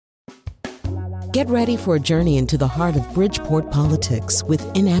Get ready for a journey into the heart of Bridgeport politics with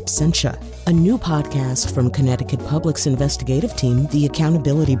In Absentia, a new podcast from Connecticut Public's investigative team, The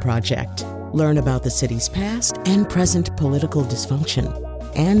Accountability Project. Learn about the city's past and present political dysfunction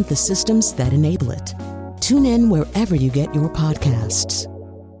and the systems that enable it. Tune in wherever you get your podcasts.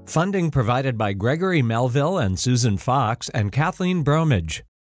 Funding provided by Gregory Melville and Susan Fox and Kathleen Bromage.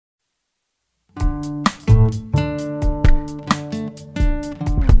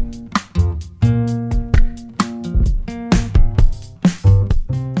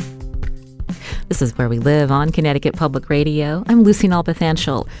 This is Where We Live on Connecticut Public Radio. I'm Lucy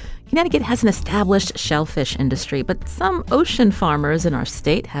Nalpathanchel. Connecticut has an established shellfish industry, but some ocean farmers in our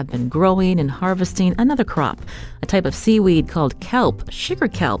state have been growing and harvesting another crop, a type of seaweed called kelp, sugar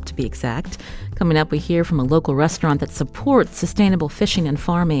kelp to be exact. Coming up, we hear from a local restaurant that supports sustainable fishing and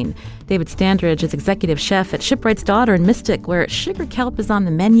farming. David Standridge is executive chef at Shipwright's Daughter in Mystic, where sugar kelp is on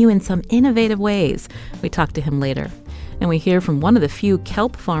the menu in some innovative ways. We talk to him later. And we hear from one of the few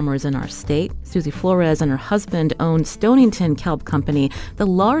kelp farmers in our state. Susie Flores and her husband own Stonington Kelp Company, the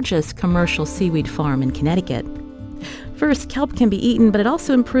largest commercial seaweed farm in Connecticut. First, kelp can be eaten, but it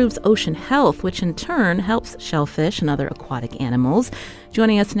also improves ocean health, which in turn helps shellfish and other aquatic animals.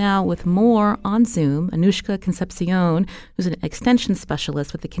 Joining us now with more on Zoom, Anushka Concepcion, who's an extension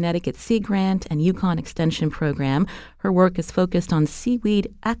specialist with the Connecticut Sea Grant and Yukon Extension Program. Her work is focused on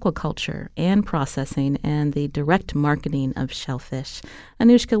seaweed aquaculture and processing and the direct marketing of shellfish.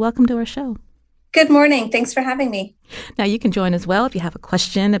 Anushka, welcome to our show. Good morning. Thanks for having me. Now, you can join as well if you have a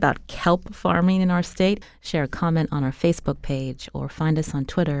question about kelp farming in our state. Share a comment on our Facebook page or find us on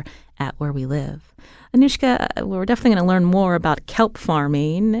Twitter at Where We Live. Anushka, we're definitely going to learn more about kelp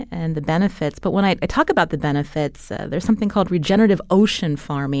farming and the benefits. But when I talk about the benefits, there's something called regenerative ocean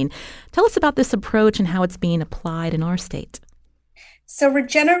farming. Tell us about this approach and how it's being applied in our state. So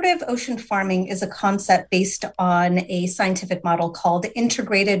regenerative ocean farming is a concept based on a scientific model called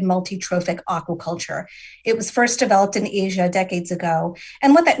integrated multi-trophic aquaculture. It was first developed in Asia decades ago.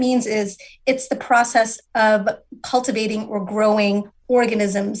 And what that means is it's the process of cultivating or growing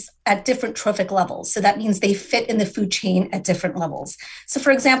organisms at different trophic levels. So that means they fit in the food chain at different levels. So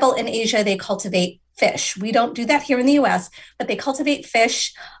for example, in Asia, they cultivate fish. We don't do that here in the US, but they cultivate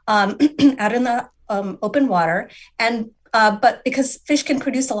fish out in the open water. But because fish can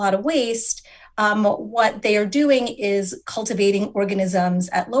produce a lot of waste, what they are doing is cultivating organisms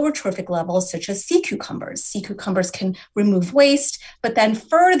at lower trophic levels, such as sea cucumbers. Sea cucumbers can remove waste, but then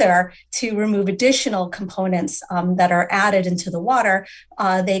further to remove additional components that are added into the water,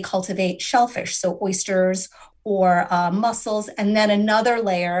 they cultivate shellfish, so oysters or mussels, and then another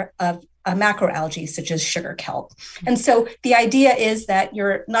layer of macroalgae such as sugar kelp. And so the idea is that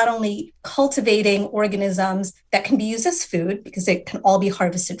you're not only cultivating organisms that can be used as food, because they can all be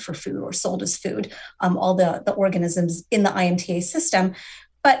harvested for food or sold as food, all the organisms in the IMTA system,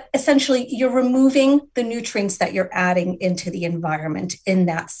 but essentially you're removing the nutrients that you're adding into the environment in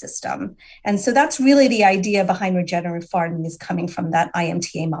that system. And so that's really the idea behind regenerative farming, is coming from that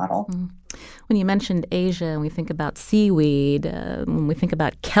IMTA model. When you mentioned Asia and we think about seaweed, when we think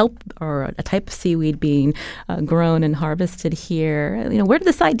about kelp or a type of seaweed being grown and harvested here, where did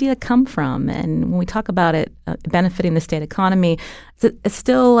this idea come from? And when we talk about it benefiting the state economy, is it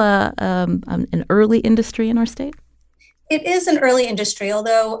still an early industry in our state? It is an early industry,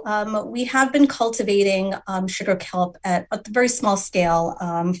 although we have been cultivating sugar kelp at a very small scale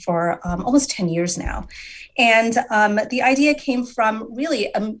for almost 10 years now. And the idea came from really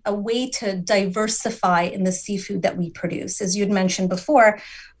a way to diversify in the seafood that we produce. As you had mentioned before,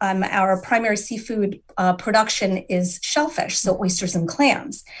 our primary seafood production is shellfish, so oysters and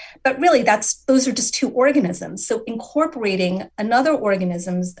clams. But really, those are just two organisms. So incorporating another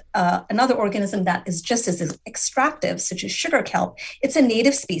organism that is just as extractive, such as sugar kelp, it's a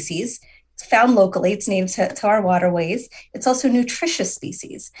native species. It's found locally. It's native to our waterways. It's also a nutritious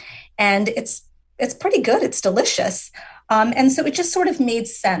species, and it's pretty good. It's delicious. And so it just sort of made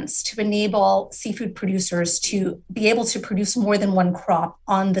sense to enable seafood producers to be able to produce more than one crop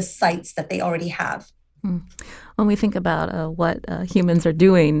on the sites that they already have. When we think about what humans are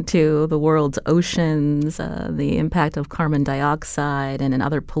doing to the world's oceans, the impact of carbon dioxide and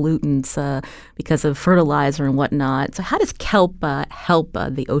other pollutants because of fertilizer and whatnot, so how does kelp help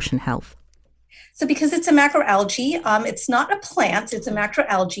the ocean health? So because it's a macroalgae, it's not a plant, it's a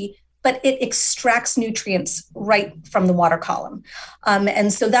macroalgae, but it extracts nutrients right from the water column.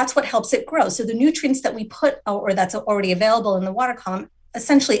 And so that's what helps it grow. So the nutrients that we put, or that's already available in the water column,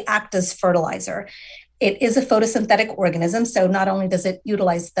 essentially act as fertilizer. It is a photosynthetic organism. So not only does it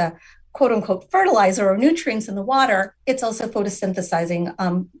utilize the quote unquote fertilizer or nutrients in the water, it's also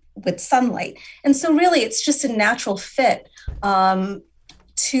photosynthesizing with sunlight. And so really it's just a natural fit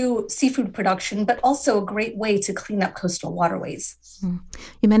to seafood production, but also a great way to clean up coastal waterways.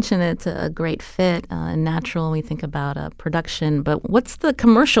 You mentioned it's a great fit and natural when we think about production, but what's the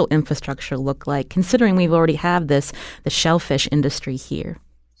commercial infrastructure look like, considering we've already have the shellfish industry here?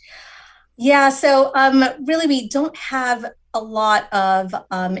 Yeah, so really we don't have a lot of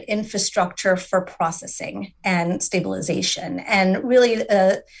infrastructure for processing and stabilization. And really,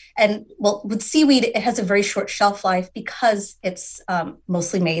 with seaweed, it has a very short shelf life because it's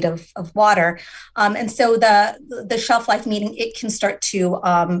mostly made of water. And so the shelf life, meaning it can start to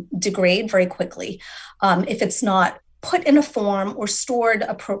degrade very quickly if it's not put in a form or stored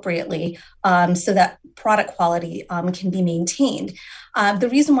appropriately so that product quality can be maintained. The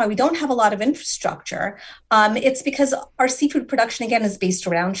reason why we don't have a lot of infrastructure, it's because our seafood production, again, is based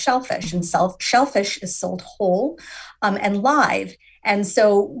around shellfish, and shellfish is sold whole and live. And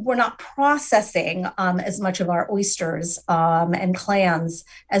so we're not processing as much of our oysters and clams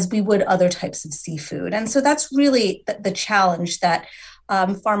as we would other types of seafood. And so that's really the challenge that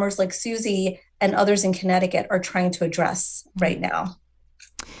farmers like Susie and others in Connecticut are trying to address right now.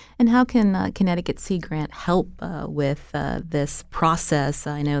 And how can Connecticut Sea Grant help with this process?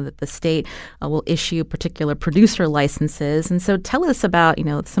 I know that the state will issue particular producer licenses, and so tell us about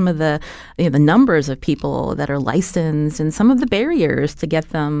some of the the numbers of people that are licensed and some of the barriers to get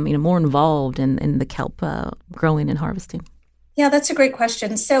them more involved in the kelp growing and harvesting. Yeah, that's a great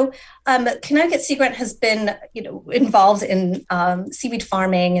question. So Connecticut Sea Grant has been involved in seaweed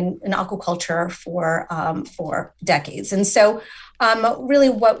farming and aquaculture for decades. And so really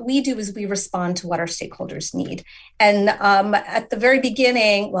what we do is we respond to what our stakeholders need. And at the very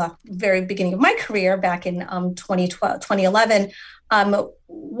beginning of my career back in 2011,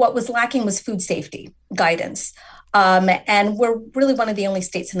 what was lacking was food safety guidance. And we're really one of the only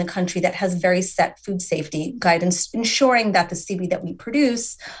states in the country that has very set food safety guidance, ensuring that the seaweed that we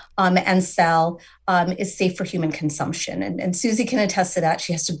produce and sell is safe for human consumption. And Susie can attest to that.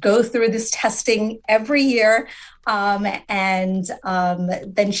 She has to go through this testing every year. And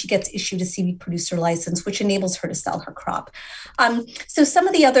then she gets issued a seaweed producer license, which enables her to sell her crop. So some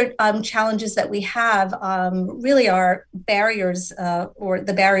of the other challenges that we have really are barriers, or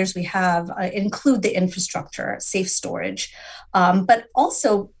the barriers we have include the infrastructure, safe storage, but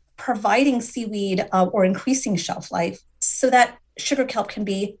also providing seaweed or increasing shelf life so that sugar kelp can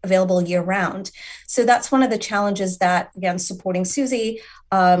be available year round. So that's one of the challenges that, again, supporting Susie,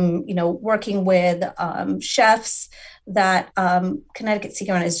 working with chefs, that Connecticut Sea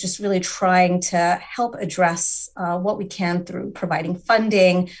Grant is just really trying to help address what we can through providing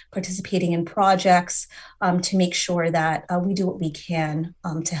funding, participating in projects to make sure that we do what we can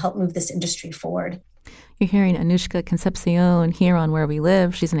to help move this industry forward. You're hearing Anushka Concepcion here on Where We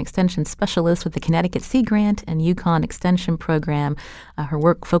Live. She's an extension specialist with the Connecticut Sea Grant and Yukon Extension Program. Her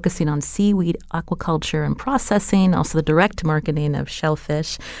work focusing on seaweed aquaculture and processing, also the direct marketing of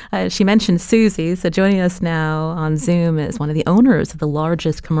shellfish. She mentioned Susie, so joining us now on Zoom is one of the owners of the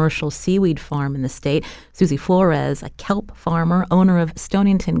largest commercial seaweed farm in the state, Susie Flores, a kelp farmer, owner of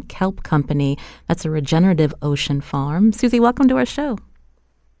Stonington Kelp Company. That's a regenerative ocean farm. Susie, welcome to our show.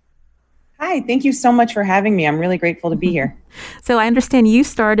 Hi, thank you so much for having me. I'm really grateful to be here. So I understand you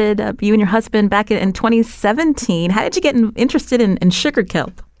started, you and your husband, back in 2017. How did you get interested in sugar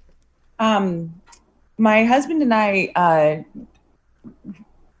kelp? My husband and I,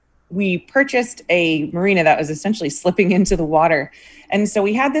 we purchased a marina that was essentially slipping into the water. And so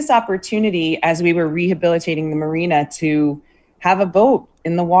we had this opportunity as we were rehabilitating the marina to have a boat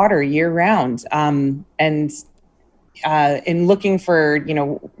in the water year round. In looking for,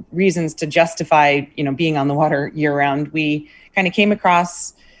 reasons to justify, being on the water year round, we kind of came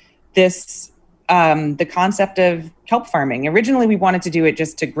across this, the concept of kelp farming. Originally, we wanted to do it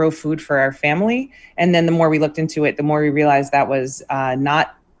just to grow food for our family. And then the more we looked into it, the more we realized that was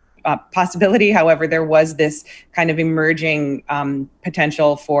not a possibility. However, there was this kind of emerging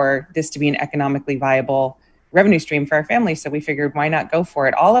potential for this to be an economically viable revenue stream for our family. So we figured, why not go for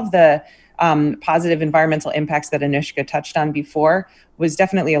it? All of the positive environmental impacts that Anushka touched on before was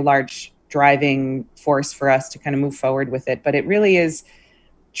definitely a large driving force for us to kind of move forward with it. But it really is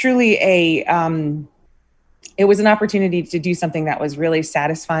truly it was an opportunity to do something that was really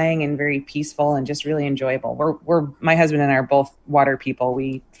satisfying and very peaceful and just really enjoyable. My husband and I are both water people.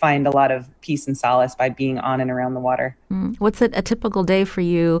 We find a lot of peace and solace by being on and around the water. What's a typical day for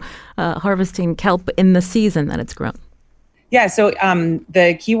you harvesting kelp in the season that it's grown? Yeah, so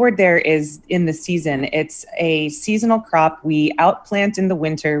the keyword there is in the season. It's a seasonal crop. We outplant in the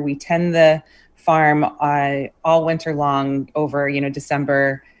winter. We tend the farm all winter long over,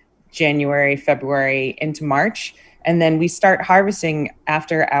 December, January, February into March. And then we start harvesting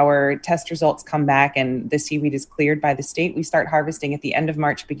after our test results come back and the seaweed is cleared by the state. We start harvesting at the end of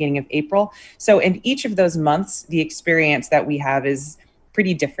March, beginning of April. So in each of those months, the experience that we have is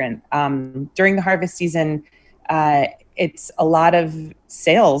pretty different. During the harvest season, it's a lot of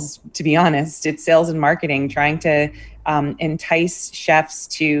sales, to be honest. It's sales and marketing, trying to entice chefs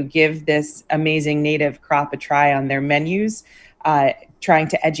to give this amazing native crop a try on their menus, trying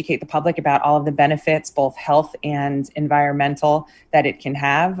to educate the public about all of the benefits, both health and environmental, that it can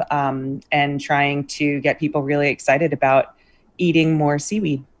have, and trying to get people really excited about eating more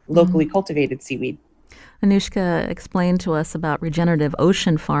seaweed, locally cultivated seaweed. Anushka explained to us about regenerative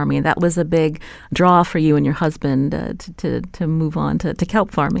ocean farming. That was a big draw for you and your husband to move on to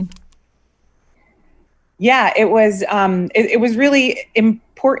kelp farming. Yeah, it was. It was really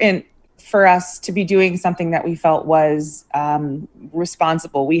important for us to be doing something that we felt was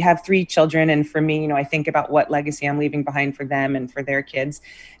responsible. We have 3 children, and for me, I think about what legacy I'm leaving behind for them and for their kids.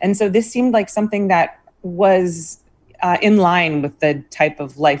 And so this seemed like something that was in line with the type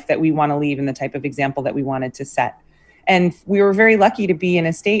of life that we want to leave and the type of example that we wanted to set. And we were very lucky to be in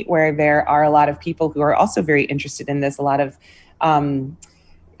a state where there are a lot of people who are also very interested in this, a lot of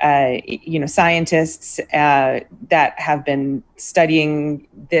scientists that have been studying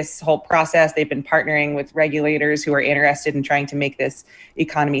this whole process. They've been partnering with regulators who are interested in trying to make this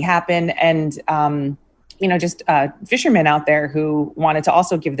economy happen. And just fishermen out there who wanted to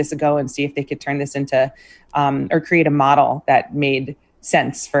also give this a go and see if they could turn this into or create a model that made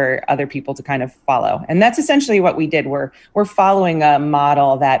sense for other people to kind of follow. And that's essentially what we did. We're following a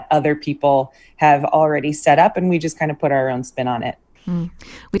model that other people have already set up, and we just kind of put our own spin on it.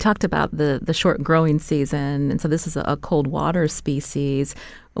 We talked about the short growing season, and so this is a cold water species.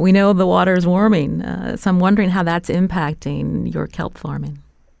 We know the water is warming, so I'm wondering how that's impacting your kelp farming.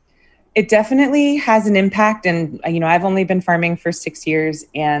 It definitely has an impact. And, I've only been farming for 6 years,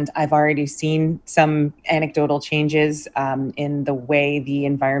 and I've already seen some anecdotal changes in the way the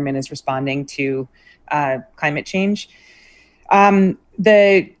environment is responding to climate change.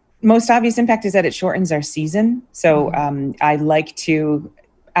 The most obvious impact is that it shortens our season. So I like to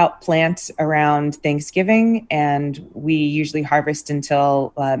outplant around Thanksgiving, and we usually harvest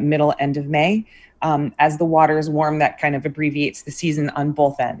until end of May. As the water is warm, that kind of abbreviates the season on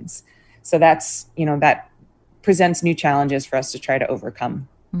both ends. So that's, that presents new challenges for us to try to overcome.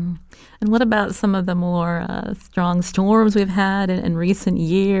 And what about some of the more strong storms we've had in recent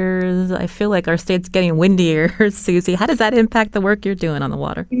years? I feel like our state's getting windier. Susie, how does that impact the work you're doing on the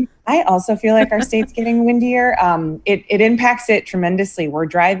water? I also feel like our state's getting windier. It impacts it tremendously. We're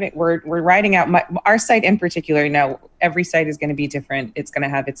riding out our site in particular. Now, every site is going to be different. It's going to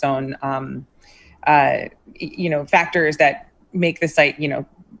have its own, factors that make the site,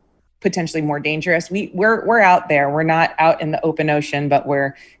 potentially more dangerous. We're out there. We're not out in the open ocean, but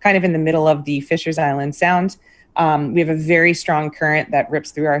we're kind of in the middle of the Fisher's Island Sound. We have a very strong current that rips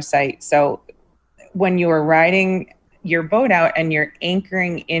through our site. So when you are riding your boat out and you're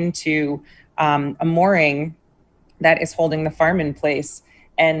anchoring into a mooring that is holding the farm in place,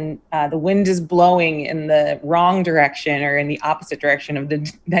 and the wind is blowing in the wrong direction or in the opposite direction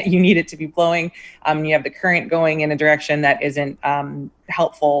that you need it to be blowing, you have the current going in a direction that isn't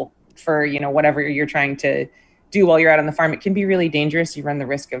helpful for whatever you're trying to do while you're out on the farm. It can be really dangerous. You run the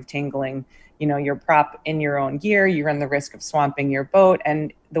risk of tangling your prop in your own gear. You run the risk of swamping your boat.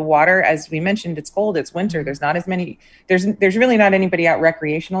 And the water, as we mentioned, it's cold, it's winter. There's really not anybody out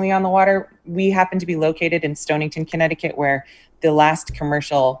recreationally on the water. We happen to be located in Stonington, Connecticut, where the last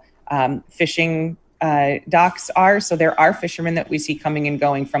commercial fishing docks are. So there are fishermen that we see coming and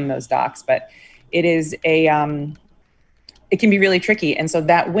going from those docks, but it is it can be really tricky. And so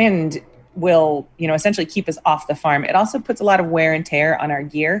that wind will, essentially keep us off the farm. It also puts a lot of wear and tear on our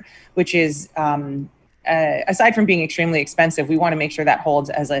gear, which is, aside from being extremely expensive, we want to make sure that holds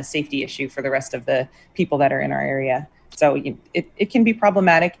as a safety issue for the rest of the people that are in our area. So it can be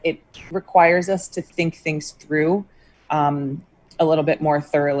problematic. It requires us to think things through a little bit more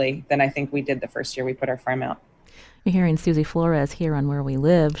thoroughly than I think we did the first year we put our farm out. You're hearing Susie Flores here on Where We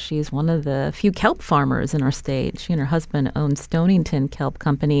Live. She's one of the few kelp farmers in our state. She and her husband own Stonington Kelp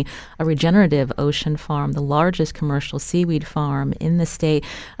Company, a regenerative ocean farm, the largest commercial seaweed farm in the state.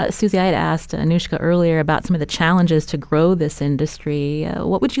 Susie, I had asked Anushka earlier about some of the challenges to grow this industry.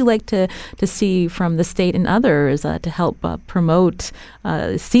 What would you like to see from the state and others to help promote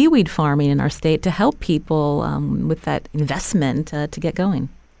seaweed farming in our state, to help people with that investment to get going?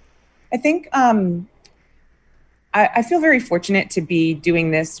 I think I feel very fortunate to be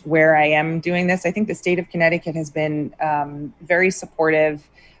doing this where I am doing this. I think the state of Connecticut has been very supportive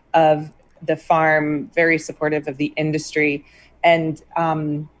of the farm, very supportive of the industry, and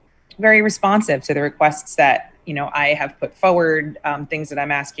very responsive to the requests that, I have put forward, things that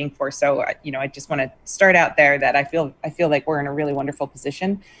I'm asking for. So, I just want to start out there that I feel like we're in a really wonderful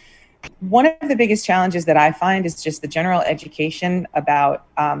position. One of the biggest challenges that I find is just the general education about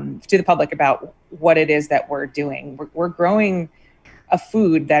to the public about what it is that we're doing. We're growing a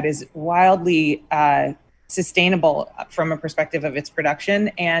food that is wildly sustainable from a perspective of its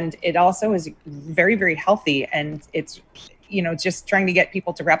production, and it also is very, very healthy. And it's just trying to get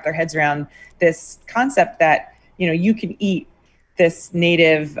people to wrap their heads around this concept that you can eat this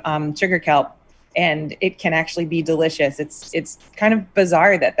native sugar kelp and it can actually be delicious. It's kind of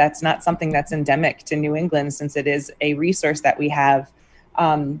bizarre that that's not something that's endemic to New England, since it is a resource that we have.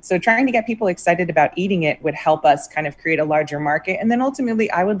 So trying to get people excited about eating it would help us kind of create a larger market. And then ultimately,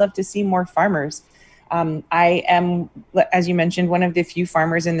 I would love to see more farmers. I am, as you mentioned, one of the few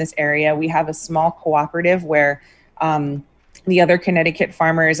farmers in this area. We have a small cooperative where the other Connecticut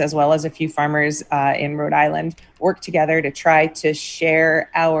farmers, as well as a few farmers in Rhode Island, work together to try to share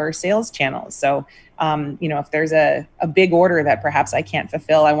our sales channels. So, if there's a big order that perhaps I can't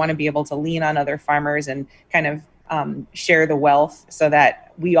fulfill, I want to be able to lean on other farmers and kind of share the wealth so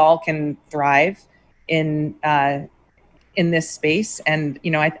that we all can thrive in this space. And,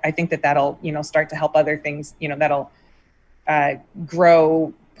 I think that'll, start to help other things, that'll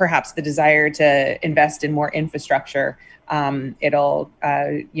grow perhaps the desire to invest in more infrastructure. It'll,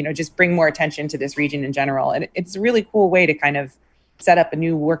 just bring more attention to this region in general. And it's a really cool way to kind of set up a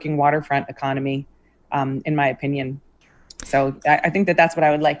new working waterfront economy, in my opinion. So I think that's what I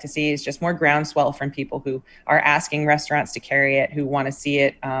would like to see, is just more groundswell from people who are asking restaurants to carry it, who want to see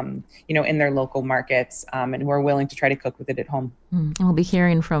it, in their local markets, and who are willing to try to cook with it at home. We'll be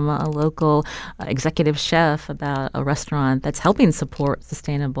hearing from a local executive chef about a restaurant that's helping support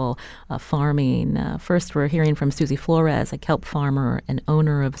sustainable farming. First, we're hearing from Susie Flores, a kelp farmer and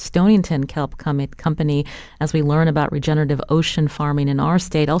owner of Stonington Kelp Company, as we learn about regenerative ocean farming in our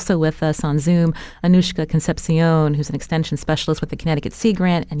state. Also with us on Zoom, Anushka Concepcion, who's an extension specialist with the Connecticut Sea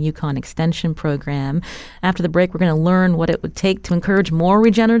Grant and Yukon Extension Program. After the break, we're going to learn what it would take to encourage more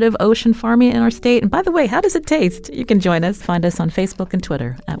regenerative ocean farming in our state. And by the way, how does it taste? You can join us. Find us on Facebook and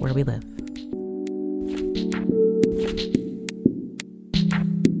Twitter at Where We Live.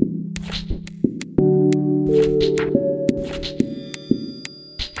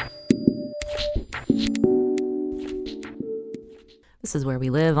 This is Where We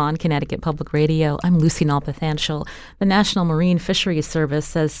Live on Connecticut Public Radio. I'm Lucy Nalpathanchel. The National Marine Fisheries Service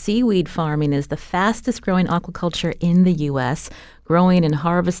says seaweed farming is the fastest growing aquaculture in the U.S. Growing and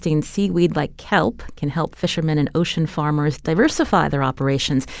harvesting seaweed like kelp can help fishermen and ocean farmers diversify their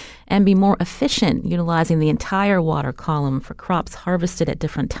operations and be more efficient, utilizing the entire water column for crops harvested at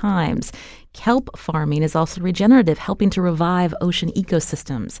different times. Kelp farming is also regenerative, helping to revive ocean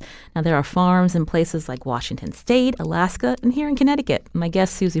ecosystems. Now, there are farms in places like Washington State, Alaska, and here in Connecticut. My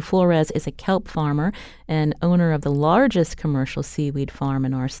guest, Susie Flores, is a kelp farmer and owner of the largest commercial seaweed farm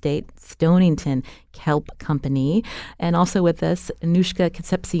in our state, Stonington Kelp Company. And also with us, Anushka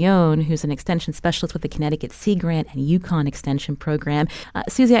Concepcion, who's an extension specialist with the Connecticut Sea Grant and Yukon Extension Program.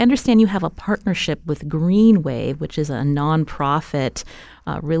 Susie, I understand you have a partnership with GreenWave, which is a nonprofit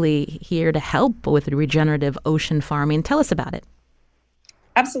really here to help with regenerative ocean farming. Tell us about it.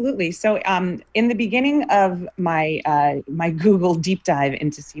 Absolutely. So in the beginning of my my Google deep dive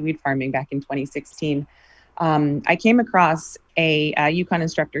into seaweed farming back in 2016, I came across a Yukon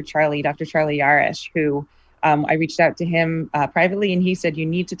instructor, Dr. Charlie Yarish, who I reached out to him privately, and he said, you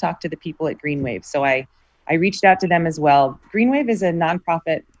need to talk to the people at GreenWave. So I reached out to them as well. GreenWave is a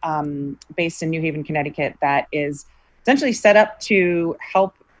nonprofit based in New Haven, Connecticut, that is essentially set up to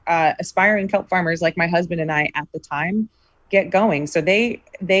help aspiring kelp farmers like my husband and I at the time get going. So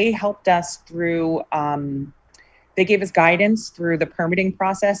they helped us through, they gave us guidance through the permitting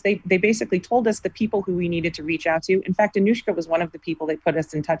process. They basically told us the people who we needed to reach out to. In fact, Anushka was one of the people they put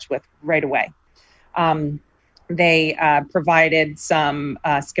us in touch with right away. They provided some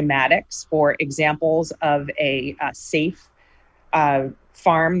schematics for examples of a safe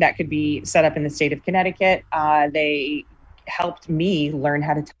farm that could be set up in the state of Connecticut. They helped me learn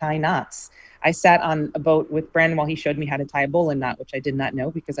how to tie knots. I sat on a boat with Bren while he showed me how to tie a bowline knot, which I did not know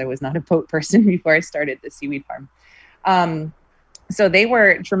because I was not a boat person before I started the seaweed farm. So they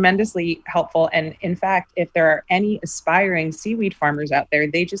were tremendously helpful. And in fact, if there are any aspiring seaweed farmers out there,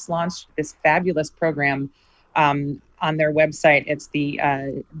 they just launched this fabulous program on their website. It's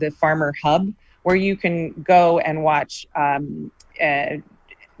the Farmer Hub, where you can go and watch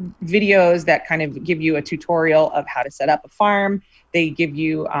videos that kind of give you a tutorial of how to set up a farm. They give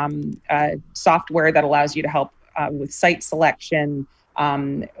you software that allows you to help with site selection,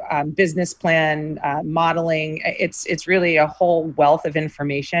 business plan, modeling. It's really a whole wealth of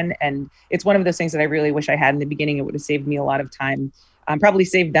information. And it's one of those things that I really wish I had in the beginning. It would have saved me a lot of time, probably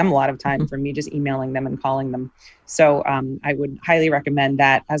saved them a lot of time from me just emailing them and calling them. So I would highly recommend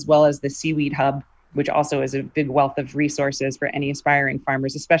that, as well as the Seaweed Hub, which also is a big wealth of resources for any aspiring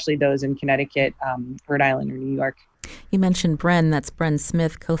farmers, especially those in Connecticut, Rhode Island, or New York. You mentioned Bren. That's Bren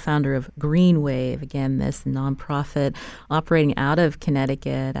Smith, co-founder of Green Wave. Again, this nonprofit operating out of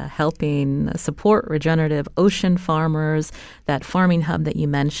Connecticut, helping support regenerative ocean farmers. That farming hub that you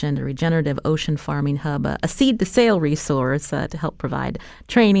mentioned, a regenerative ocean farming hub, a seed-to-sale resource to help provide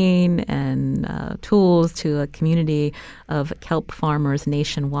training and tools to a community of kelp farmers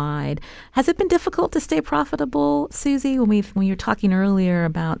nationwide. Has it been difficult to stay profitable, Susie? When you were talking earlier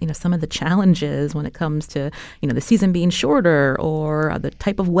about some of the challenges when it comes to the season being shorter or the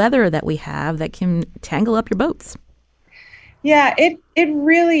type of weather that we have that can tangle up your boats. Yeah, it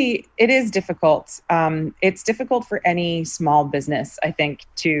really is difficult. It's difficult for any small business, I think,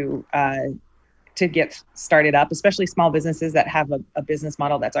 to get started up, especially small businesses that have a business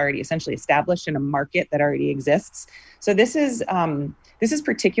model that's already essentially established in a market that already exists. So this is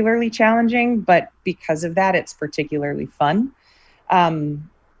particularly challenging, but because of that, it's particularly fun.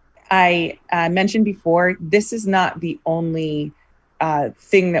 I mentioned before, this is not the only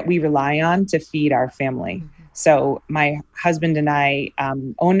thing that we rely on to feed our family. Mm-hmm. So my husband and I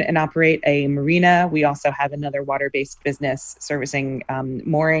own and operate a marina. We also have another water-based business servicing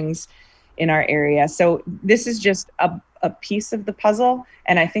moorings in our area. So this is just a piece of the puzzle.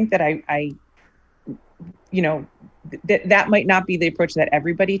 And I think that that might not be the approach that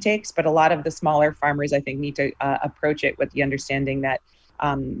everybody takes, but a lot of the smaller farmers, I think, need to approach it with the understanding that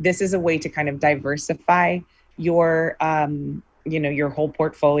this is a way to kind of diversify your whole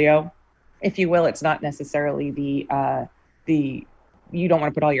portfolio, if you will. It's not necessarily you don't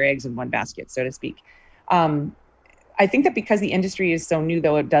want to put all your eggs in one basket, so to speak. I think that because the industry is so new,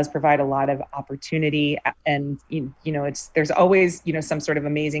 though, it does provide a lot of opportunity, and there's always some sort of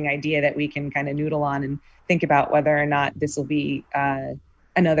amazing idea that we can kind of noodle on and think about whether or not this will be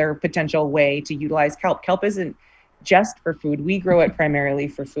another potential way to utilize kelp. Kelp isn't just for food. We grow it primarily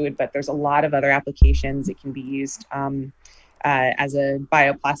for food, but there's a lot of other applications. It can be used as a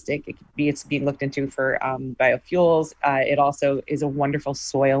bioplastic. It's being looked into for biofuels. It also is a wonderful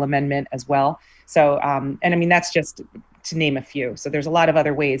soil amendment as well. So, and I mean, that's just to name a few. So there's a lot of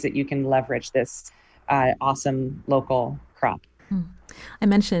other ways that you can leverage this awesome local crop. I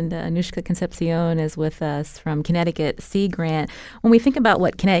mentioned Anushka Concepcion is with us from Connecticut Sea Grant. When we think about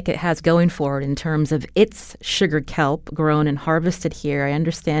what Connecticut has going for it in terms of its sugar kelp grown and harvested here, I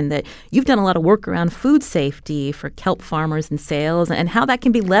understand that you've done a lot of work around food safety for kelp farmers and sales and how that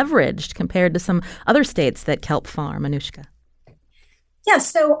can be leveraged compared to some other states that kelp farm. Anushka. Yeah,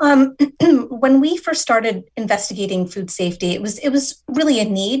 so when we first started investigating food safety, it was really a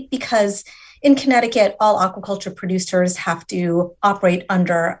need because in Connecticut, all aquaculture producers have to operate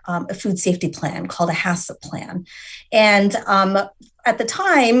under a food safety plan called a HACCP plan. And at the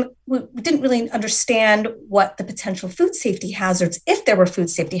time, we didn't really understand what the potential food safety hazards, if there were food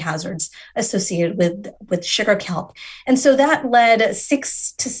safety hazards associated with sugar kelp. And so that led a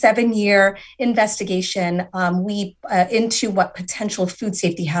 6 to 7 year investigation into what potential food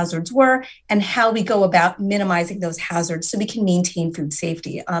safety hazards were and how we go about minimizing those hazards so we can maintain food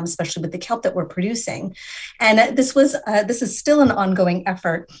safety, especially with the kelp that we're producing. And this is still an ongoing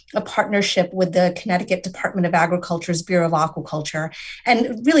effort, a partnership with the Connecticut Department of Agriculture's Bureau of Aquaculture.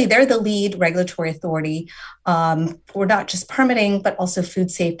 And really, they're the lead regulatory authority for not just permitting, but also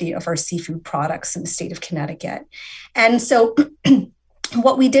food safety of our seafood products in the state of Connecticut. And so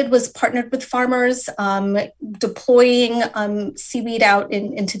what we did was partnered with farmers, deploying seaweed out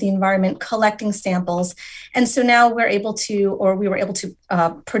into the environment, collecting samples. And so now we were able to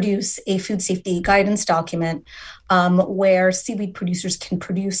produce a food safety guidance document where seaweed producers can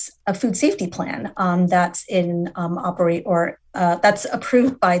produce a food safety plan that's that's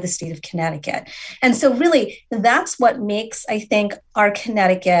approved by the state of Connecticut. And so really, that's what makes, I think, our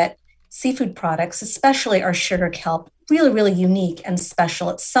Connecticut seafood products, especially our sugar kelp, really, really unique and special.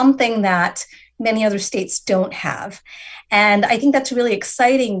 It's something that many other states don't have. And I think that's really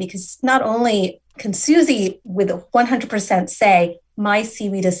exciting because not only can Susie with 100% say, my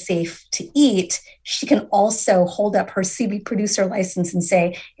seaweed is safe to eat, she can also hold up her seaweed producer license and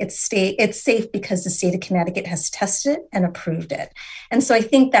say it's safe because the state of Connecticut has tested it and approved it. And so I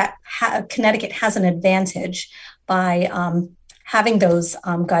think that Connecticut has an advantage by having those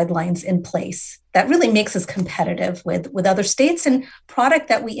guidelines in place that really makes us competitive with other states and product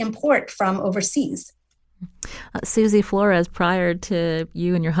that we import from overseas. Susie Flores, prior to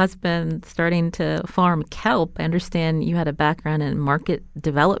you and your husband starting to farm kelp, I understand you had a background in market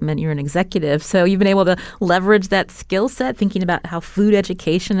development. You're an executive. So you've been able to leverage that skill set, thinking about how food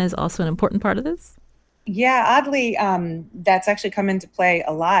education is also an important part of this? Yeah, oddly, that's actually come into play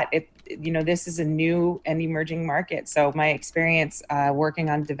a lot. This is a new and emerging market. So my experience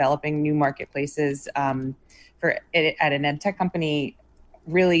working on developing new marketplaces at an ed tech company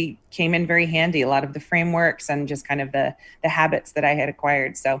really came in very handy. A lot of the frameworks and just kind of the habits that I had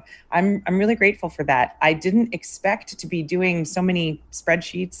acquired. So I'm really grateful for that. I didn't expect to be doing so many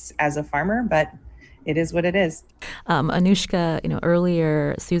spreadsheets as a farmer, but it is what it is. Anushka,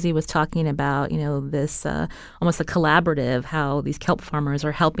 earlier Susie was talking about, this almost a collaborative, how these kelp farmers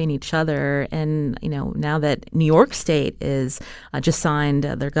are helping each other. And, now that New York State is just signed,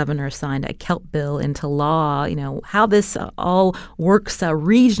 their governor signed a kelp bill into law, how this all works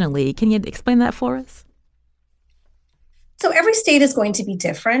regionally. Can you explain that for us? So every state is going to be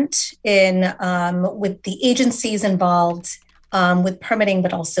different in with the agencies involved. With permitting,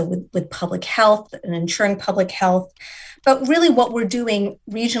 but also with public health and ensuring public health. But really what we're doing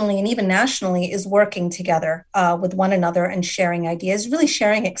regionally and even nationally is working together with one another and sharing ideas, really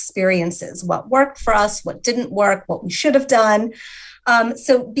sharing experiences, what worked for us, what didn't work, what we should have done.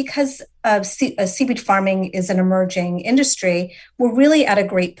 So because seaweed farming is an emerging industry, we're really at a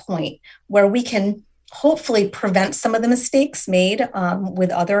great point where we can hopefully prevent some of the mistakes made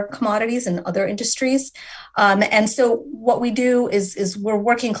with other commodities and other industries. And so what we do is we're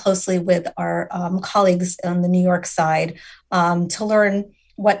working closely with our colleagues on the New York side to learn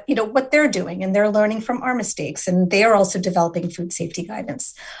what they're doing, and they're learning from our mistakes, and they are also developing food safety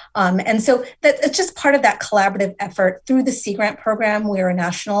guidance. And so it's just part of that collaborative effort through the Sea Grant program. We are a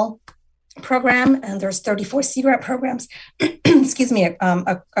national program, and there's 34 Sea Grant programs,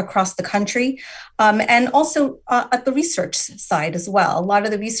 across the country, and also at the research side as well. A lot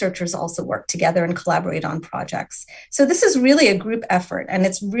of the researchers also work together and collaborate on projects. So this is really a group effort, and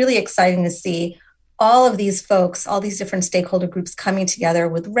it's really exciting to see all of these folks, all these different stakeholder groups coming together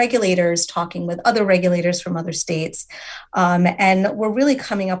with regulators, talking with other regulators from other states, and we're really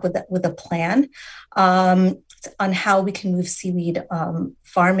coming up with a plan on how we can move seaweed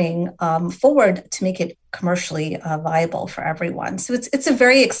farming forward to make it commercially viable for everyone. So it's a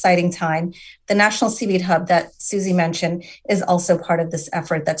very exciting time. The National Seaweed Hub that Susie mentioned is also part of this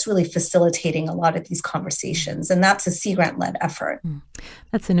effort that's really facilitating a lot of these conversations, and that's a Sea Grant-led effort.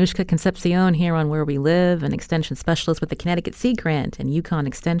 That's Anushka Concepcion here on Where We Live, an extension specialist with the Connecticut Sea Grant and Yukon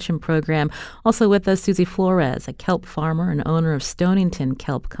Extension Program. Also with us, Susie Flores, a kelp farmer and owner of Stonington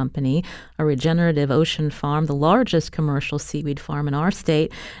Kelp Company, a regenerative ocean farm, the largest commercial seaweed farm in our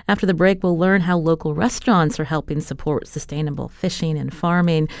state. After the break, we'll learn how local restaurants are helping support sustainable fishing and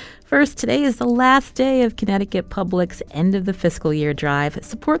farming. First, today is the last day of Connecticut Public's end of the fiscal year drive.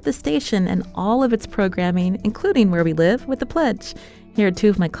 Support the station and all of its programming, including Where We Live, with a pledge. Here are two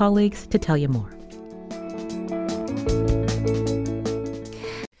of my colleagues to tell you more.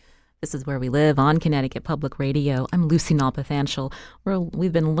 This is Where We Live on Connecticut Public Radio. I'm Lucy Nalpathanchel.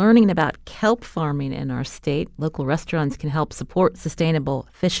 We've been learning about kelp farming in our state. Local restaurants can help support sustainable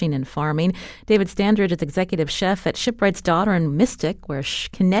fishing and farming. David Standridge is executive chef at Shipwright's Daughter in Mystic, where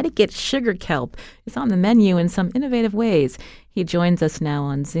Connecticut sugar kelp is on the menu in some innovative ways. He joins us now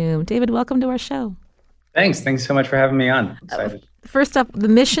on Zoom. David, welcome to our show. Thanks so much for having me on. I'm excited. First up, the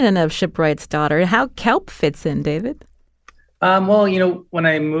mission of Shipwright's Daughter, how kelp fits in, David? Well, when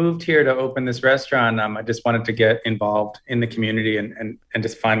I moved here to open this restaurant, I just wanted to get involved in the community and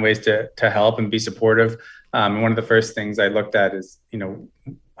just find ways to help and be supportive. And one of the first things I looked at is,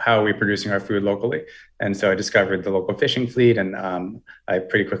 how are we producing our food locally? And so I discovered the local fishing fleet, and I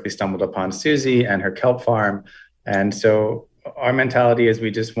pretty quickly stumbled upon Susie and her kelp farm. And so our mentality is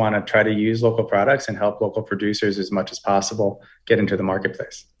we just want to try to use local products and help local producers as much as possible get into the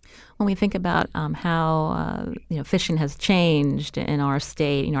marketplace. When we think about how fishing has changed in our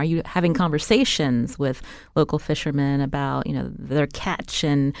state, are you having conversations with local fishermen about their catch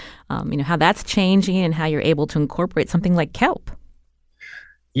and how that's changing and how you're able to incorporate something like kelp?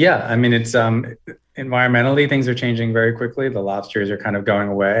 Yeah, I mean, it's environmentally, things are changing very quickly. The lobsters are kind of going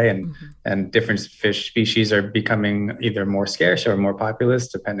away, and different fish species are becoming either more scarce or more populous,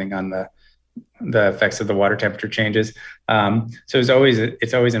 depending on the effects of the water temperature changes. So it's always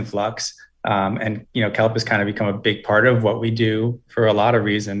in flux. And kelp has kind of become a big part of what we do for a lot of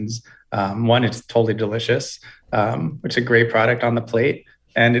reasons. One, it's totally delicious. It's a great product on the plate,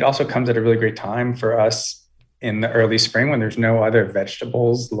 and it also comes at a really great time for us in the early spring when there's no other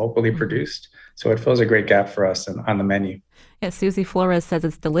vegetables locally produced. So it fills a great gap for us on the menu. Yeah, Susie Flores says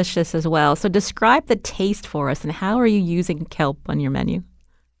it's delicious as well. So describe the taste for us, and how are you using kelp on your menu?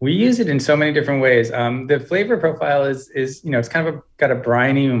 We use it in so many different ways. The flavor profile is it's kind of got a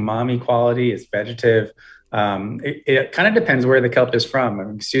briny, umami quality. It's vegetative. It kind of depends where the kelp is from. I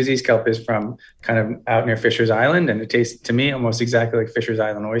mean, Susie's kelp is from kind of out near Fisher's Island, and it tastes to me almost exactly like Fisher's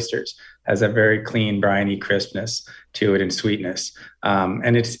Island oysters. Has a very clean, briny crispness to it and sweetness.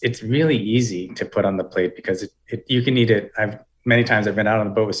 And it's really easy to put on the plate because you can eat it. Many times I've been out on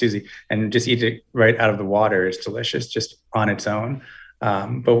the boat with Susie and just eat it right out of the water. It's delicious just on its own.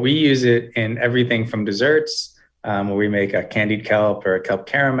 But we use it in everything from desserts, where we make a candied kelp or a kelp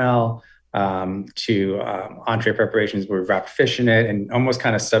caramel, to entree preparations where we wrap fish in it and almost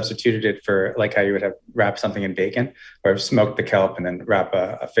kind of substituted it for like how you would have wrapped something in bacon, or smoked the kelp and then wrap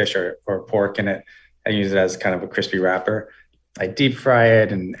a fish or pork in it and use it as kind of a crispy wrapper. I deep fry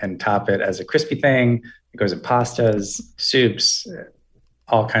it and top it as a crispy thing. It goes in pastas, soups,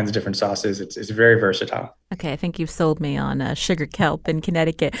 all kinds of different sauces. It's very versatile. Okay, I think you've sold me on sugar kelp in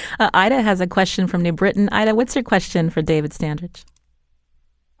Connecticut. Ida has a question from New Britain. Ida, what's your question for David Standridge?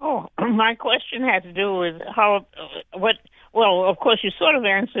 Oh, my question has to do with well, of course, you sort of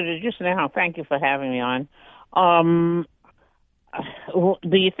answered it just now. Thank you for having me on.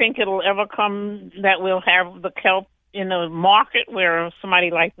 Do you think it'll ever come that we'll have the kelp in a market where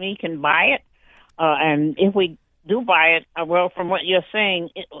somebody like me can buy it? And if we do buy it, well, from what you're saying,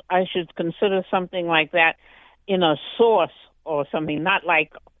 I should consider something like that in a sauce or something, not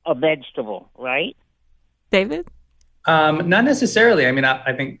like a vegetable, right? David? Not necessarily. I mean,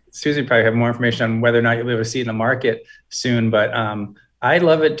 I think Susie probably have more information on whether or not you'll be able to see it in the market soon, but I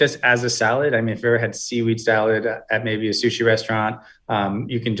love it just as a salad. I mean, if you ever had seaweed salad at maybe a sushi restaurant,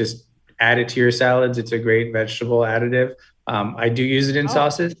 you can just add it to your salads. It's a great vegetable additive. I do use it in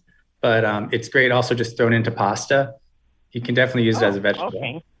sauces, but it's great also just thrown into pasta. You can definitely use it as a vegetable.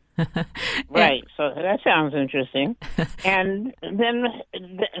 Okay. Right. So that sounds interesting. And then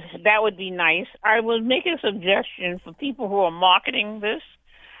that would be nice. I would make a suggestion for people who are marketing this,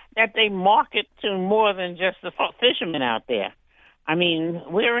 that they market to more than just the fishermen out there. I mean,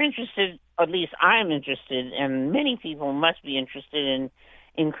 we're interested, at least I'm interested, and many people must be interested in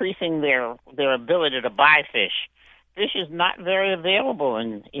increasing their ability to buy fish. Fish is not very available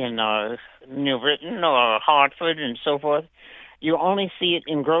in New Britain or Hartford and so forth. You only see it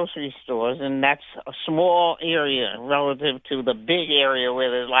in grocery stores, and that's a small area relative to the big area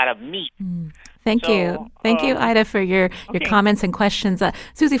where there's a lot of meat. Thank you, Ida, for your comments and questions.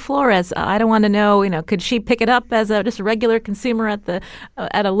 Susie Flores, Ida wanted to know, could she pick it up as just a regular consumer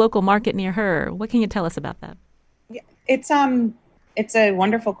at a local market near her? What can you tell us about that? Yeah, it's a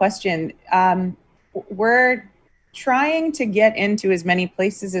wonderful question. We're trying to get into as many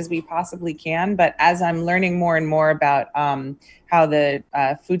places as we possibly can, but as I'm learning more and more about how the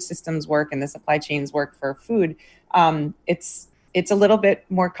food systems work and the supply chains work for food, it's a little bit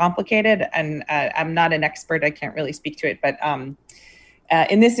more complicated, and I'm not an expert. I can't really speak to it, but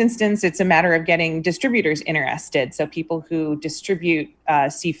in this instance, it's a matter of getting distributors interested. So people who distribute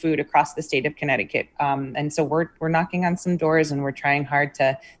seafood across the state of Connecticut. And so we're knocking on some doors, and we're trying hard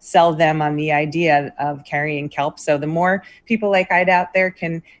to sell them on the idea of carrying kelp. So the more people like Ida out there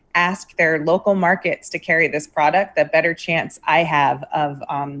can ask their local markets to carry this product, the better chance I have of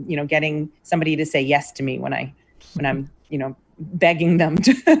getting somebody to say yes to me when I'm begging them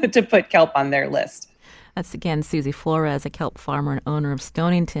to put kelp on their list. That's, again, Susie Flores, a kelp farmer and owner of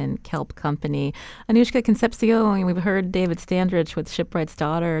Stonington Kelp Company. Anushka Concepcion, we've heard David Standridge with Shipwright's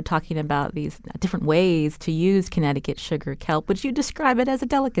Daughter talking about these different ways to use Connecticut sugar kelp. Would you describe it as a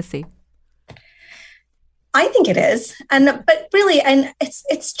delicacy? I think it is. But really, and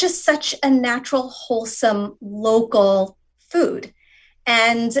it's just such a natural, wholesome, local food.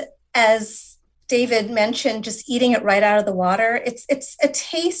 And as David mentioned, just eating it right out of the water, it's a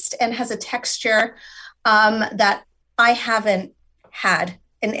taste and has a texture that I haven't had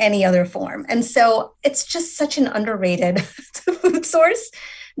in any other form. And so it's just such an underrated food source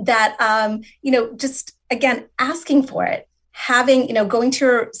that, just again, asking for it, having, going to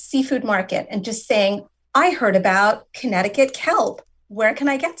your seafood market and just saying, I heard about Connecticut kelp. Where can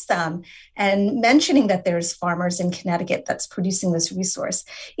I get some? And mentioning that there's farmers in Connecticut that's producing this resource.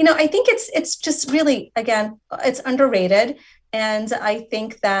 I think it's just really, again, it's underrated. And I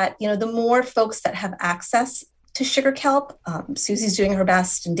think that, the more folks that have access to sugar kelp, Susie's doing her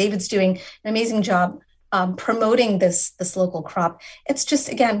best and David's doing an amazing job promoting this local crop. It's just,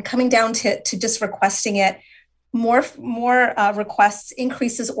 again, coming down to just requesting it. More requests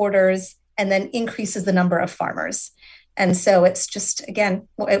increases orders and then increases the number of farmers. And so it's just, again,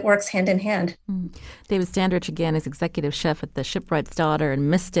 it works hand in hand. David Standridge, again, is executive chef at the Shipwright's Daughter and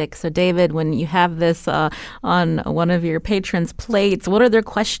Mystic. So, David, when you have this on one of your patrons' plates, what are their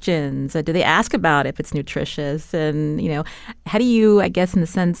questions? Do they ask about if it's nutritious? And, how do you, I guess, in the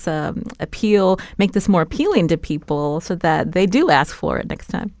sense, make this more appealing to people so that they do ask for it next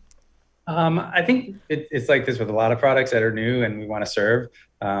time? I think it's like this with a lot of products that are new and we want to serve.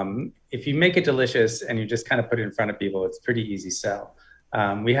 If you make it delicious and you just kind of put it in front of people, it's pretty easy sell.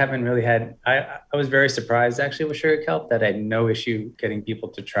 We haven't really had, I was very surprised actually with sugar kelp that I had no issue getting people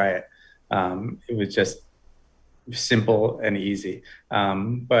to try it. It was just simple and easy.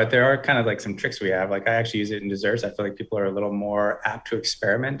 But there are kind of like some tricks we have. Like I actually use it in desserts. I feel like people are a little more apt to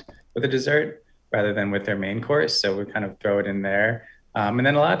experiment with a dessert rather than with their main course. So we kind of throw it in there. And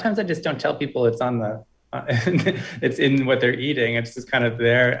then a lot of times I just don't tell people it's on the, it's in what they're eating. It's just kind of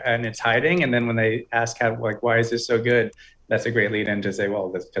there and it's hiding. And then when they ask why is this so good? That's a great lead in to say, well,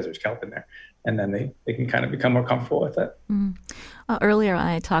 that's because there's kelp in there. And then they can kind of become more comfortable with it. Earlier,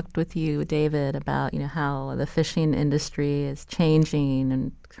 I talked with you, David, about how the fishing industry is changing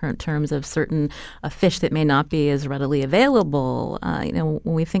in current terms of certain fish that may not be as readily available. When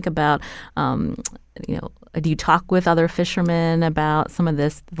we think about, do you talk with other fishermen about some of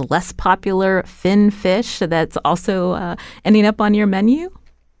the less popular fin fish that's also ending up on your menu?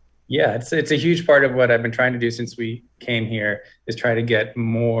 Yeah, it's a huge part of what I've been trying to do since we came here is try to get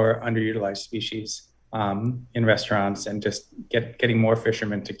more underutilized species in restaurants and just getting more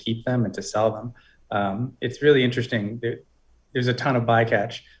fishermen to keep them and to sell them. It's really interesting. There's a ton of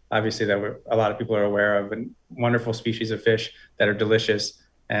bycatch, obviously, that a lot of people are aware of, and wonderful species of fish that are delicious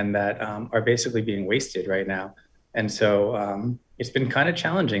and that are basically being wasted right now. And so it's been kind of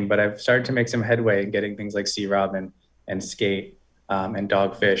challenging, but I've started to make some headway in getting things like sea robin and skate and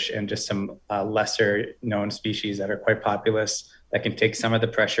dogfish and just some lesser known species that are quite populous that can take some of the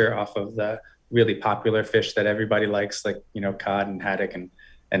pressure off of the really popular fish that everybody likes, like, cod and haddock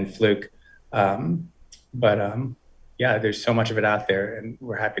and fluke. Yeah, there's so much of it out there and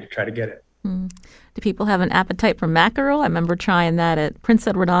we're happy to try to get it. Do people have an appetite for mackerel? I remember trying that at Prince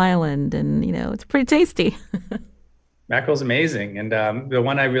Edward Island and, it's pretty tasty. Mackerel's amazing. And the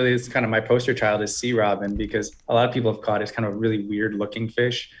one is kind of my poster child is sea robin, because a lot of people have caught it. It's kind of a really weird looking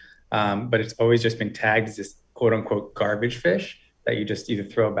fish, but it's always just been tagged as this quote unquote garbage fish that you just either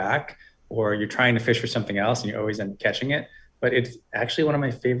throw back or you're trying to fish for something else and you always end up catching it. But it's actually one of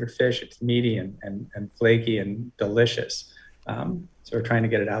my favorite fish. It's meaty and flaky and delicious. So we're trying to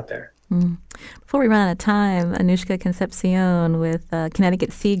get it out there. Before we run out of time, Anushka Concepcion with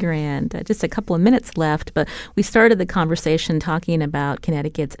Connecticut Sea Grant. Just a couple of minutes left, but we started the conversation talking about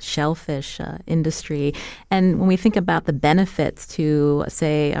Connecticut's shellfish industry. And when we think about the benefits to,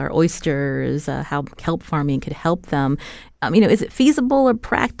 say, our oysters, how kelp farming could help them, is it feasible or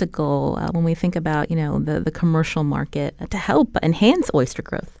practical when we think about, the commercial market to help enhance oyster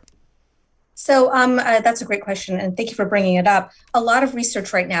growth? So that's a great question, and thank you for bringing it up. A lot of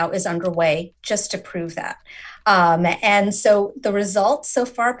research right now is underway just to prove that. And so the results so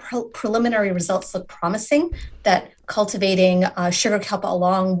far, preliminary results look promising, that cultivating sugar kelp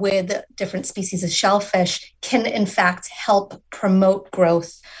along with different species of shellfish can in fact help promote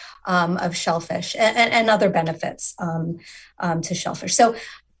growth of shellfish and other benefits to shellfish. So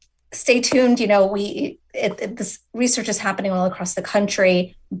stay tuned. This research is happening all across the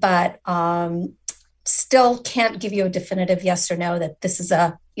country, but still can't give you a definitive yes or no that this is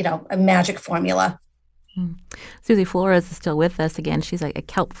a magic formula. Susie Flores is still with us. Again, she's a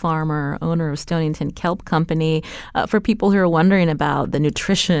kelp farmer, owner of Stonington Kelp Company. For people who are wondering about the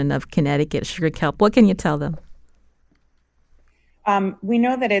nutrition of Connecticut sugar kelp, what can you tell them? We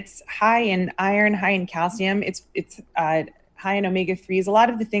know that it's high in iron, high in calcium. It's high in omega-3s. A lot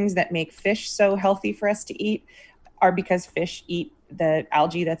of the things that make fish so healthy for us to eat are because fish eat the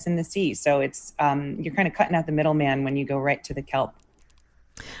algae that's in the sea. So it's you're kind of cutting out the middleman when you go right to the kelp.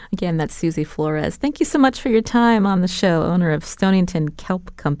 Again, that's Susie Flores. Thank you so much for your time on the show, owner of Stonington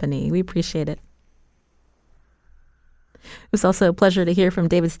Kelp Company. We appreciate it. It was also a pleasure to hear from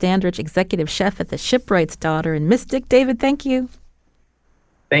David Standridge, executive chef at the Shipwright's Daughter in Mystic. David, thank you.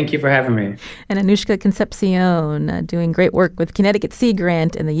 Thank you for having me. And Anushka Concepcion, doing great work with Connecticut Sea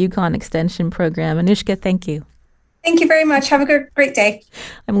Grant and the Yukon Extension Program. Anushka, thank you. Thank you very much. Have a great day.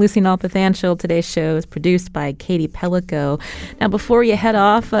 I'm Lucy Nalpathanchil. Today's show is produced by Katie Pellico. Now, before you head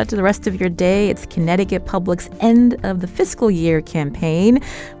off to the rest of your day, it's Connecticut Public's End of the Fiscal Year campaign.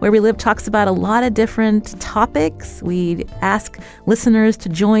 Where We Live talks about a lot of different topics. We ask listeners to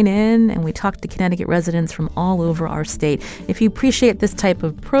join in, and we talk to Connecticut residents from all over our state. If you appreciate this type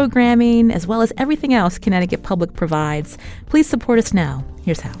of programming, as well as everything else Connecticut Public provides, please support us now.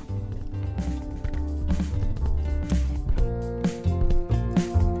 Here's how.